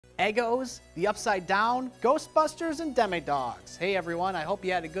Eggos, the Upside Down, Ghostbusters, and Demi-Dogs. Hey everyone, I hope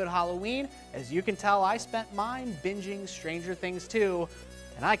you had a good Halloween. As you can tell, I spent mine binging Stranger Things 2,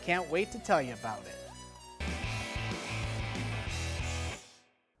 and I can't wait to tell you about it.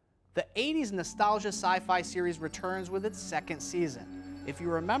 The 80s nostalgia sci-fi series returns with its second season. If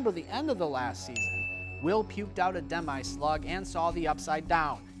you remember the end of the last season, Will puked out a demi-slug and saw the Upside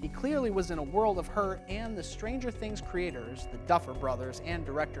Down. He clearly was in a world of hurt, and the Stranger Things creators, the Duffer Brothers and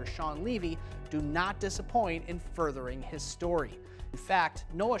director Sean Levy, do not disappoint in furthering his story. In fact,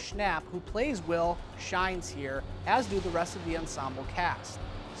 Noah Schnapp, who plays Will, shines here, as do the rest of the ensemble cast.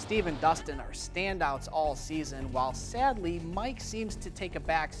 Steve and Dustin are standouts all season, while sadly, Mike seems to take a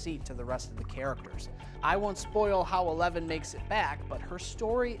back seat to the rest of the characters. I won't spoil how Eleven makes it back, but her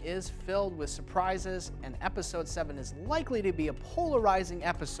story is filled with surprises, and episode 7 is likely to be a polarizing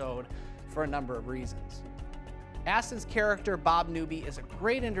episode for a number of reasons. Aston's character, Bob Newby, is a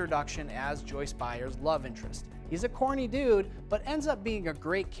great introduction as Joyce Byers' love interest. He's a corny dude, but ends up being a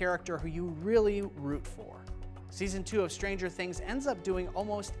great character who you really root for. Season 2 of Stranger Things ends up doing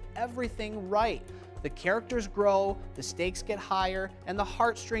almost everything right. The characters grow, the stakes get higher, and the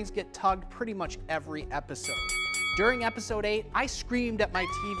heartstrings get tugged pretty much every episode. During episode 8, I screamed at my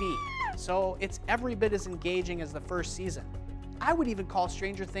TV, so it's every bit as engaging as the first season. I would even call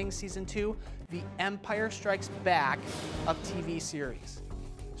Stranger Things Season 2 the Empire Strikes Back of TV series.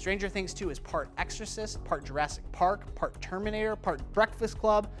 Stranger Things 2 is part Exorcist, part Jurassic Park, part Terminator, part Breakfast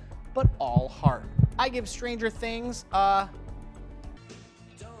Club, but all heart. I give Stranger Things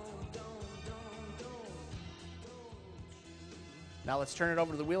Now let's turn it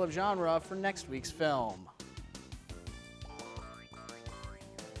over to the Wheel of Genre for next week's film.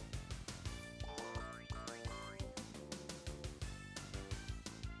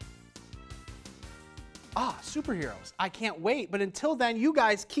 Superheroes. I can't wait, but until then, you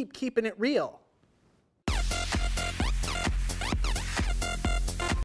guys keep keeping it real.